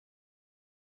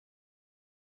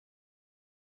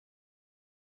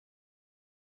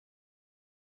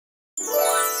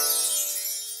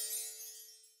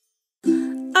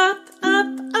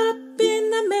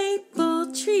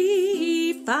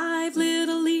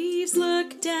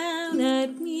down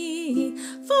at me.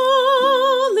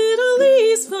 Fall, little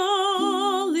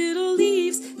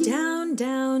leaves, down,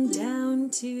 down, down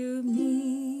to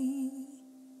me.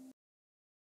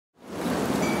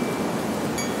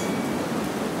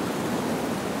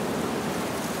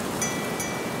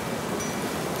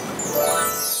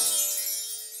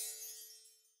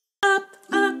 Up,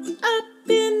 up, up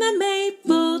in the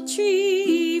maple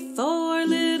tree, 4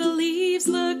 little leaves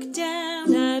look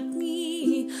down at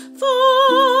me.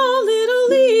 Fall, little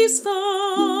leaves,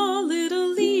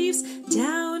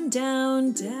 down,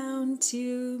 down, down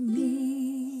to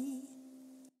me.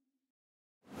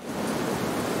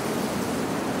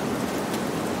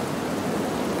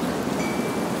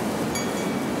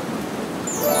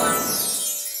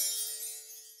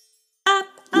 Up,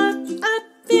 up, up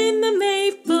in the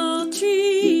maple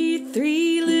tree,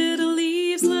 3 little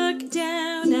leaves look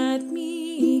down at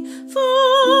me.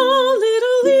 Fall,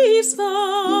 little leaves,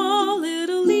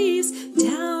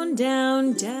 down,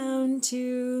 down, down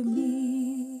to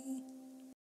me.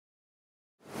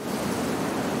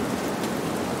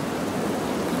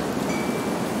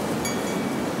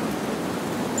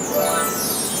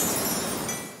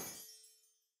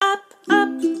 Up, up,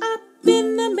 up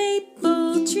in the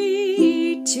maple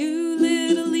tree, 2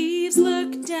 little leaves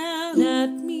look down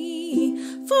at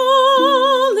me.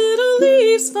 Fall, little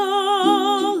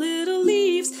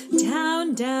leaves,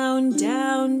 down, down,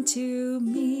 down to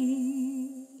me.